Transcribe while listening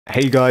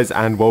Hey guys,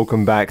 and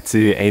welcome back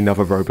to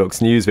another Roblox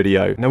news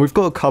video. Now we've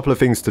got a couple of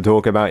things to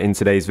talk about in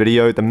today's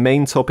video. The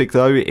main topic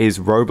though is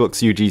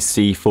Roblox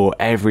UGC for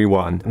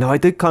everyone. Now I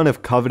did kind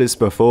of cover this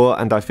before,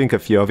 and I think a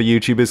few other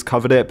YouTubers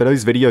covered it, but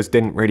those videos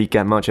didn't really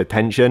get much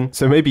attention.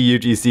 So maybe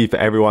UGC for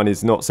everyone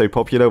is not so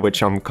popular,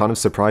 which I'm kind of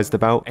surprised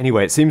about.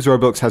 Anyway, it seems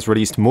Roblox has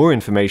released more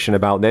information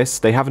about this.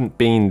 They haven't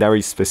been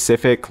very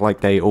specific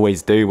like they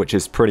always do, which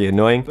is pretty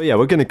annoying. But yeah,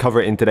 we're going to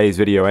cover it in today's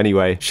video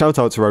anyway. Shout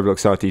out to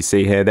Roblox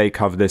RTC here. They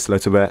covered this a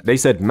little bit. They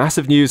said,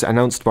 massive news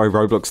announced by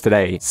Roblox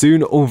today.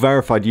 Soon, all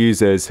verified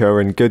users who are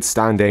in good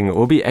standing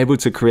will be able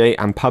to create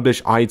and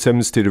publish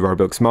items to the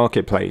Roblox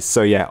marketplace.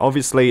 So yeah,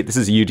 obviously, this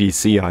is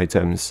UGC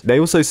items. They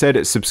also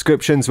said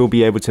subscriptions will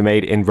be able to be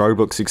made in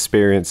Roblox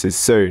experiences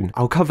soon.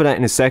 I'll cover that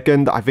in a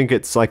second. I think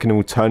it's like an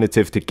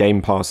alternative to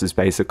Game Passes,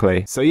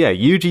 basically. So yeah,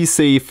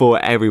 UGC for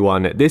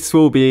everyone. This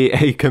will be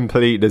a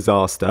complete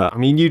disaster. I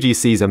mean,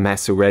 UGC's a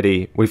mess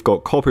already. We've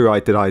got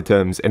copyrighted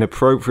items,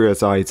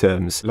 inappropriate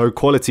items, low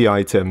quality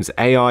items,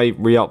 AI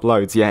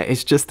re-uploads. Yeah,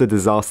 it's just a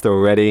disaster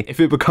already. If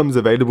it becomes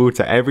available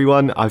to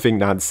everyone, I think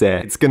that's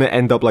it. It's gonna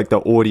end up like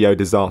the audio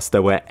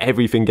disaster where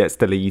everything gets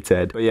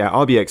deleted. But yeah,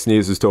 RBX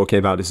News was talking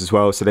about this as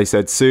well. So they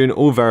said soon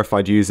all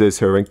verified users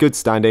who are in good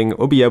standing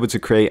will be able to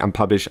create and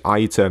publish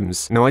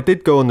items. Now I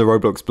did go on the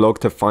Roblox blog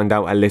to find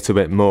out a little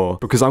bit more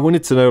because I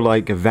wanted to know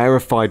like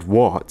verified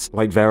what?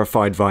 Like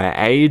verified via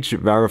age,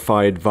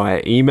 verified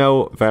via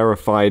email,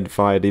 verified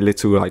via the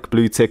little like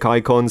blue tick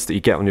icons that you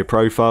get on your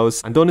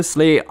profiles. And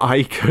honestly,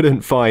 I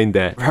couldn't find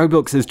it.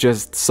 Roblox is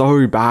just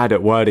so bad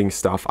at wording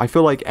stuff. I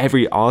feel like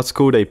every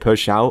article they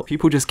push out,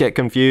 people just get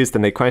confused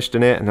and they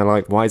question it and they're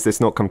like, why is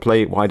this not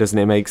complete? Why doesn't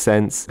it make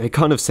sense? They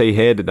kind of say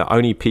here that the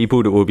only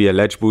people that will be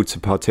eligible to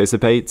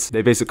participate,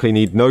 they basically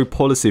need no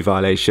policy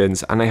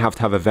violations and they have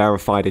to have a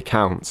verified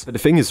account. But the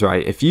thing is,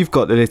 right, if you've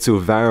got the little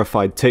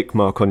verified tick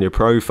mark on your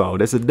profile,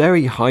 there's a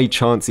very high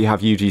chance you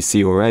have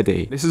UGC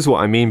already. This is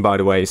what I mean, by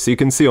the way. So you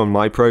can see on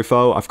my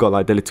profile, I've got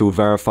like the little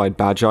verified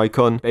badge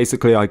icon.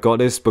 Basically, I got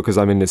this because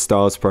I'm in the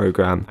STARS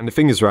program. And the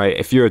thing is, right,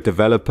 if you're a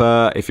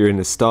developer, if you're in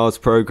the STARS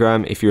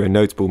program, if you're a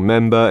notable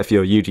member, if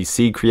you're a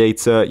UGC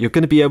creator, you're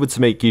going to be able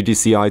to make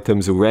UGC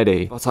items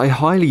already. But I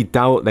highly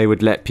doubt they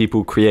would let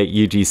people create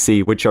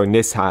UGC which own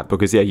this hat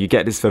because yeah, you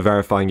get this for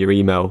verifying your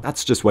email.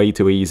 That's just way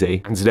too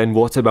easy. And then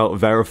what about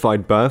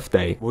verified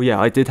birthday? Well, yeah,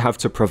 I did have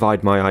to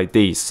provide my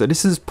ID. So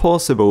this is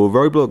possible.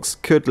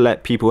 Roblox could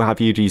let people have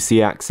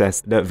UGC access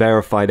that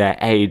verify their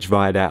age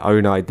via their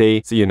own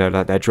ID. So, you know,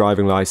 like their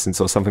driving license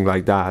or something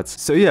like that.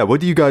 So yeah,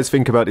 what do you guys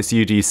think about this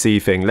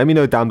UGC thing? Let me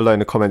know down below in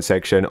the comment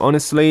section.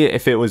 Honestly,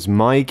 if it was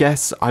my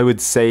guess, I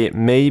would say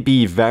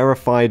maybe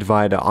verified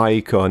via the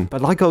icon.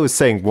 But like I was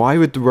saying, why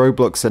would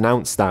Roblox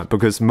announce that?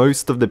 Because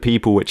most of the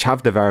people which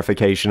have the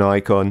verification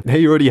icon,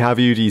 they already have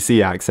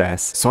UGC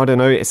access. So I don't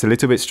know, it's a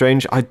little bit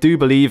strange. I do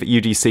believe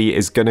UGC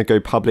is going to go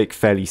public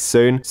fairly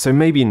soon. So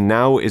maybe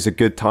now is a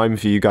good time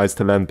for you guys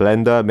to learn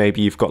Blender.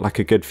 Maybe you've got like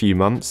a good few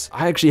months.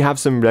 I actually have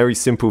some very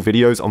simple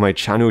videos on my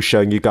channel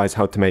showing you guys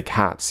how to make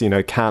hats, you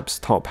know, caps,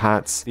 top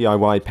hats,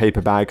 DIY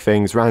paper bag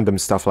things, random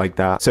stuff like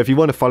that. So if you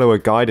want to follow a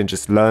guide and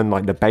just learn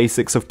like the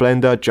basics of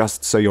Blender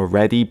just so you're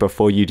ready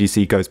before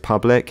UGC goes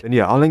public, then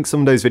yeah, I'll link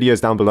some of those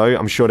videos down below.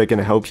 I'm sure they're going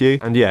to help you.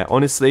 And yeah,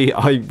 honestly,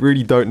 I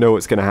really don't know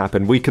what's going to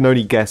happen. We can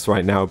only guess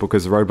right now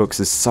because Roblox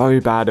is so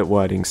bad at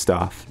wording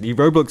stuff. The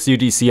Roblox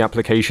UGC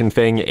application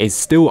thing is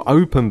still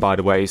open, by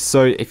the way.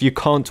 So if you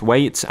can't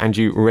wait and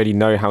you already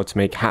know how to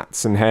make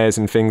hats and hairs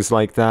and things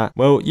like that,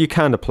 well, you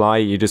can apply.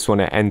 You just want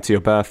to enter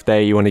your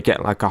birthday. You want to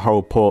get like a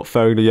whole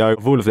portfolio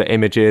of all of the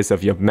images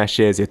of your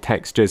meshes, your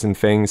textures and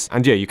things.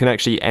 And yeah, you can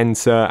actually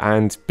enter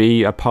and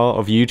be a part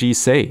of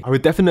UGC. I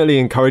would definitely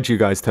encourage you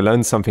guys to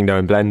learn something though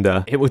in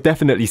Blender. It will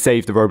definitely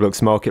save the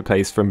Roblox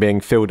marketplace from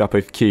being filled up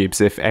with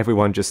cubes if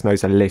everyone just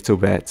knows a little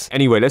bit.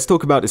 Anyway, let's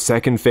talk about the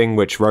second thing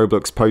which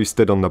Roblox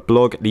posted on the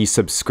blog, the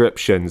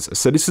subscriptions.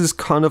 So this is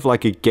kind of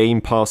like a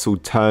Game Pass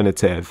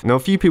alternative. Now, a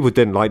few people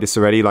didn't like this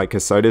already, like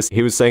Casodis.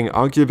 He was saying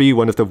arguably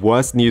one of the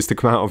worst news to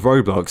come out of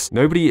Roblox.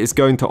 Nobody is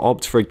going to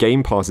opt for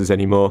Game Passes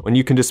anymore when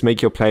you can just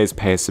make your players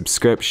pay a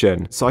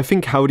subscription. So I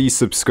think how these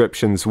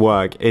subscriptions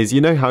work is,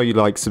 you know how you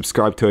like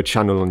subscribe to a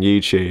channel on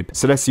YouTube.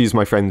 So let's use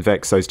my friend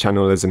Vexo's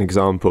channel as an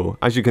example.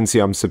 As you can see,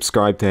 I'm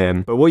subscribed to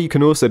him. But what you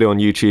can also do on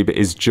YouTube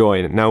is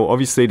join. Now,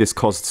 obviously this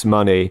costs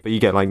money, but you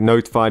get like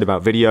notified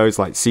about videos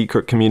like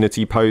secret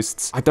community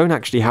posts. I don't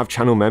actually have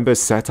channel members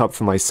set up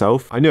for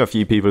myself. I know a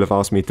few people have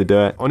asked me to do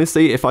it.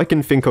 Honestly, if I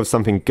can think of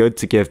something good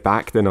to give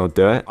back, then I'll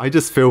do it. I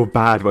just feel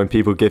bad when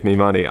people give me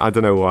money. I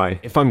don't know why.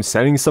 If I'm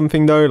selling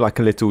something though, like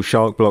a little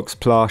ROBLOX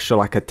plush or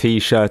like a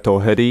t-shirt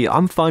or hoodie,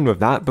 I'm fine with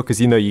that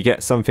because, you know, you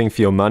get something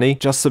for your money.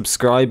 Just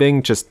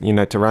subscribing, just, you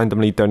know, to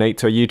randomly donate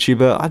to a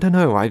YouTuber, I don't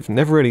know. I've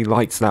never really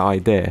liked that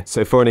idea.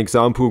 So for an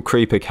example,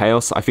 Creeper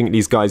Chaos, I think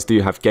these guys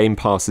do have Game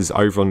Passes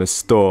over on the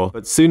store,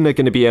 but soon they're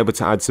going to be able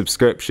to add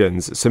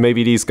subscriptions. So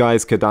maybe these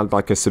guys could add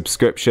like a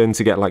subscription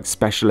to get like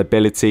special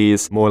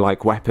abilities, more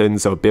like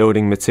weapons or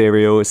building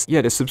materials.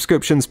 Yeah, the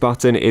subscriptions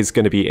button is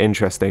going to be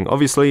interesting.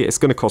 Obviously, it's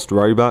going to cost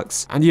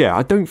Robux. And yeah,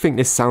 I don't think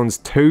this sounds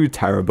too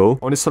terrible.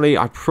 Honestly, Personally,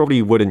 I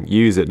probably wouldn't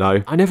use it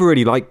though. I never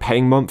really like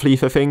paying monthly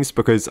for things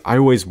because I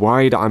always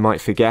worry that I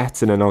might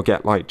forget and then I'll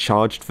get like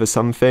charged for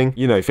something.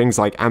 You know, things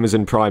like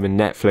Amazon Prime and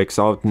Netflix,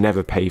 I'll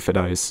never pay for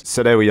those.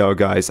 So there we are,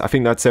 guys. I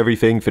think that's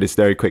everything for this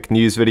very quick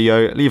news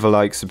video. Leave a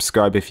like,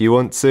 subscribe if you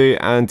want to,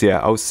 and yeah,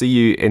 I'll see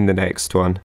you in the next one.